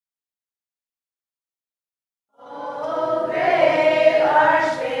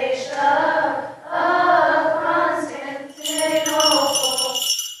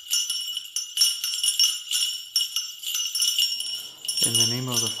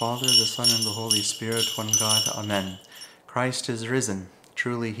Father, the Son, and the Holy Spirit, one God. Amen. Christ is risen.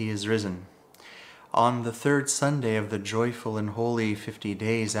 Truly he is risen. On the third Sunday of the joyful and holy 50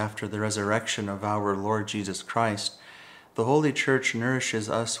 days after the resurrection of our Lord Jesus Christ, the Holy Church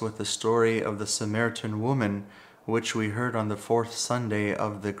nourishes us with the story of the Samaritan woman, which we heard on the fourth Sunday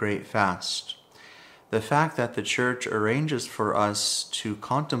of the Great Fast. The fact that the Church arranges for us to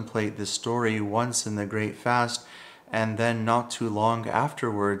contemplate this story once in the Great Fast and then not too long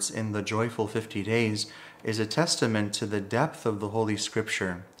afterwards in the joyful 50 days is a testament to the depth of the Holy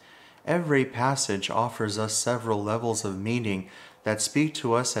Scripture. Every passage offers us several levels of meaning that speak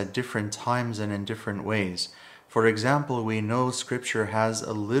to us at different times and in different ways. For example, we know Scripture has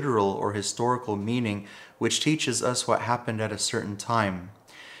a literal or historical meaning which teaches us what happened at a certain time.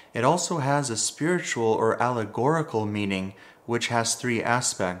 It also has a spiritual or allegorical meaning which has three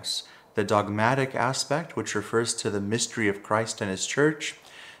aspects: the dogmatic aspect, which refers to the mystery of Christ and His Church;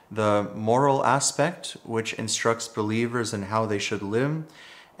 the moral aspect, which instructs believers in how they should live;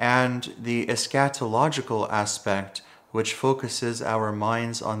 and the eschatological aspect, which focuses our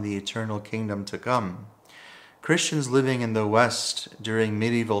minds on the eternal kingdom to come. Christians living in the West during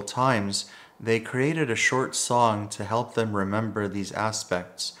medieval times, they created a short song to help them remember these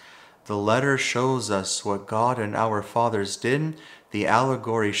aspects. The letter shows us what God and our fathers did. The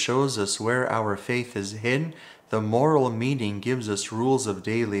allegory shows us where our faith is hid. The moral meaning gives us rules of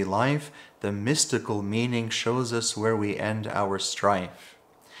daily life. The mystical meaning shows us where we end our strife.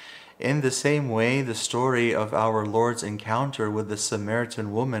 In the same way, the story of our Lord's encounter with the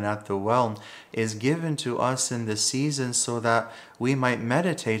Samaritan woman at the well is given to us in this season so that we might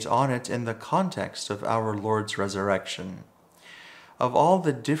meditate on it in the context of our Lord's resurrection. Of all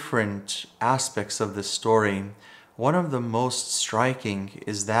the different aspects of the story, one of the most striking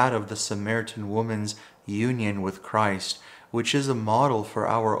is that of the Samaritan woman's union with Christ, which is a model for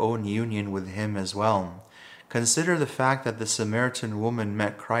our own union with Him as well. Consider the fact that the Samaritan woman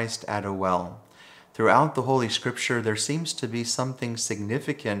met Christ at a well. Throughout the Holy Scripture, there seems to be something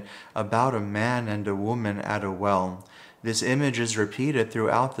significant about a man and a woman at a well. This image is repeated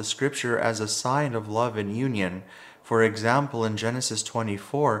throughout the Scripture as a sign of love and union. For example, in Genesis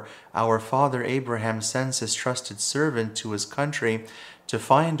 24, our father Abraham sends his trusted servant to his country to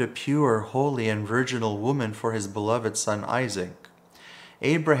find a pure, holy, and virginal woman for his beloved son Isaac.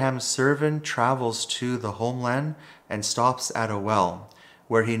 Abraham's servant travels to the homeland and stops at a well,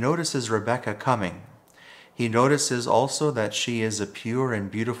 where he notices Rebekah coming. He notices also that she is a pure and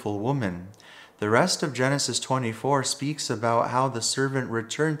beautiful woman. The rest of Genesis 24 speaks about how the servant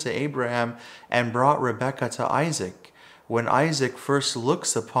returned to Abraham and brought Rebekah to Isaac. When Isaac first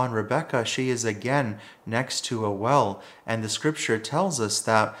looks upon Rebekah, she is again next to a well, and the Scripture tells us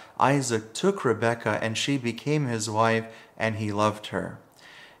that Isaac took Rebekah and she became his wife, and he loved her.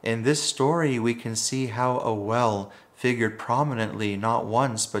 In this story, we can see how a well figured prominently not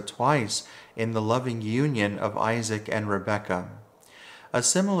once but twice in the loving union of Isaac and Rebekah. A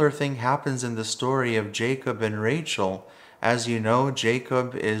similar thing happens in the story of Jacob and Rachel. As you know,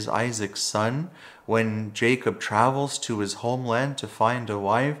 Jacob is Isaac's son. When Jacob travels to his homeland to find a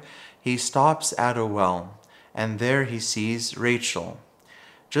wife, he stops at a well, and there he sees Rachel.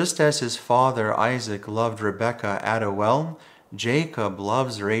 Just as his father Isaac loved Rebekah at a well, Jacob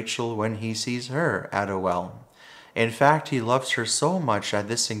loves Rachel when he sees her at a well. In fact, he loves her so much at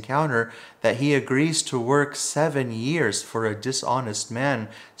this encounter that he agrees to work 7 years for a dishonest man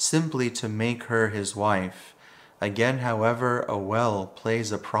simply to make her his wife. Again, however, a well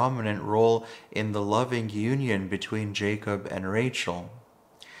plays a prominent role in the loving union between Jacob and Rachel.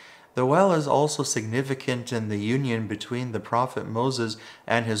 The well is also significant in the union between the prophet Moses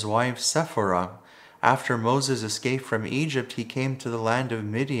and his wife Sephora. After Moses escaped from Egypt, he came to the land of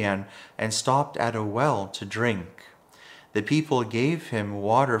Midian and stopped at a well to drink. The people gave him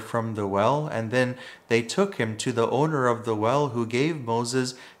water from the well, and then they took him to the owner of the well, who gave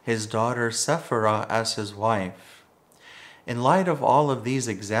Moses his daughter Sephora as his wife. In light of all of these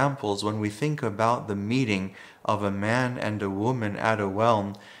examples, when we think about the meeting of a man and a woman at a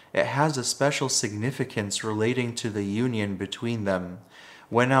well, it has a special significance relating to the union between them.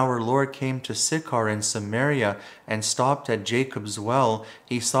 When our Lord came to Sychar in Samaria and stopped at Jacob's well,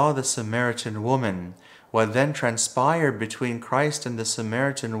 he saw the Samaritan woman. What then transpired between Christ and the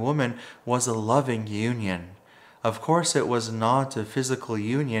Samaritan woman was a loving union. Of course, it was not a physical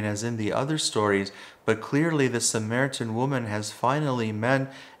union as in the other stories, but clearly the Samaritan woman has finally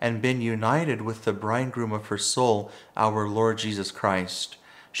met and been united with the bridegroom of her soul, our Lord Jesus Christ.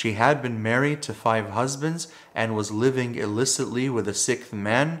 She had been married to 5 husbands and was living illicitly with a 6th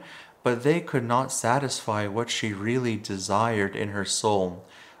man, but they could not satisfy what she really desired in her soul.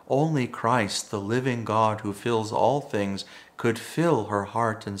 only Christ, the living God who fills all things, could fill her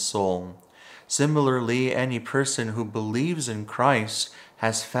heart and soul. Similarly, any person who believes in Christ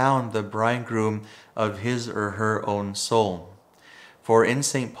has found the bridegroom of his or her own soul. For in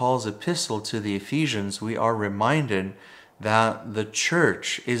St. Paul's epistle to the Ephesians, we are reminded that the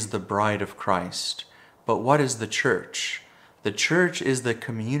church is the bride of Christ. But what is the church? The church is the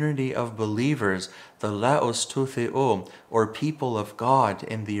community of believers, the laos to theo, or people of God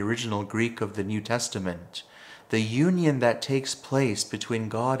in the original Greek of the New Testament. The union that takes place between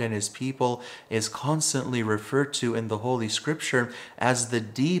God and his people is constantly referred to in the Holy Scripture as the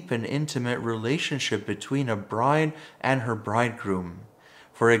deep and intimate relationship between a bride and her bridegroom.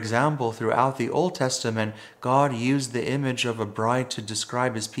 For example, throughout the Old Testament, God used the image of a bride to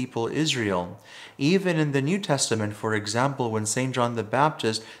describe his people Israel. Even in the New Testament, for example, when St. John the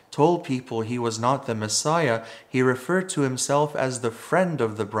Baptist told people he was not the Messiah, he referred to himself as the friend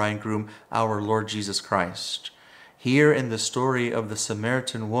of the bridegroom, our Lord Jesus Christ. Here in the story of the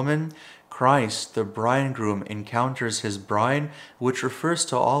Samaritan woman, Christ, the bridegroom, encounters his bride, which refers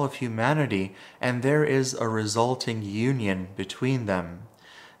to all of humanity, and there is a resulting union between them.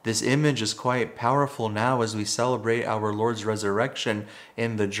 This image is quite powerful now as we celebrate our Lord's resurrection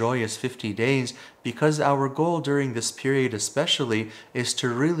in the joyous 50 days, because our goal during this period especially is to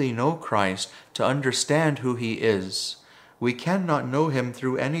really know Christ, to understand who he is. We cannot know him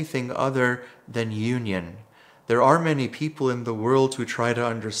through anything other than union. There are many people in the world who try to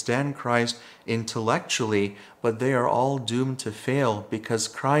understand Christ intellectually, but they are all doomed to fail because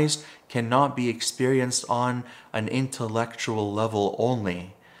Christ cannot be experienced on an intellectual level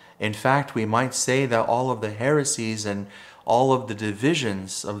only. In fact, we might say that all of the heresies and all of the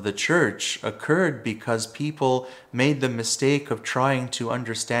divisions of the church occurred because people made the mistake of trying to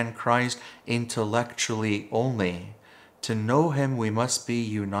understand Christ intellectually only. To know him, we must be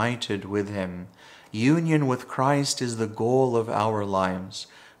united with him. Union with Christ is the goal of our lives.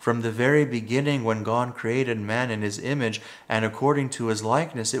 From the very beginning, when God created man in his image and according to his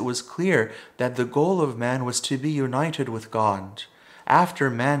likeness, it was clear that the goal of man was to be united with God. After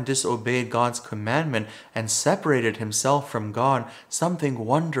man disobeyed God's commandment and separated himself from God, something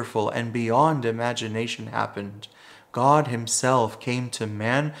wonderful and beyond imagination happened. God himself came to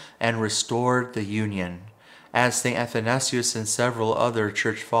man and restored the union. As St. Athanasius and several other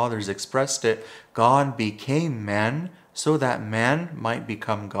church fathers expressed it, God became man so that man might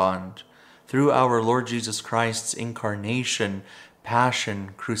become God. Through our Lord Jesus Christ's incarnation,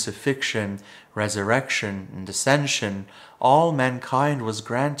 passion, crucifixion, resurrection, and ascension, all mankind was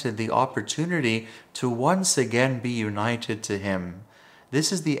granted the opportunity to once again be united to him.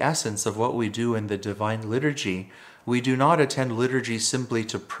 This is the essence of what we do in the Divine Liturgy. We do not attend liturgy simply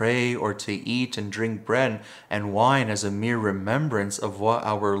to pray or to eat and drink bread and wine as a mere remembrance of what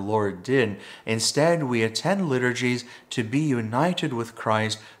our Lord did. Instead, we attend liturgies to be united with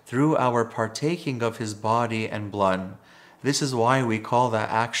Christ through our partaking of his body and blood. This is why we call that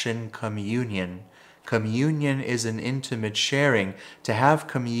action communion. Communion is an intimate sharing. To have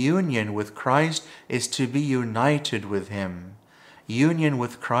communion with Christ is to be united with him. Union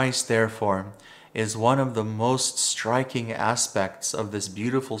with Christ, therefore, is one of the most striking aspects of this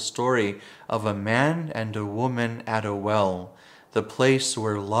beautiful story of a man and a woman at a well, the place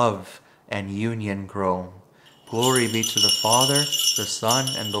where love and union grow. Glory be to the Father, the Son,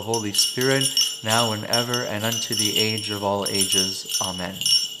 and the Holy Spirit, now and ever, and unto the age of all ages. Amen.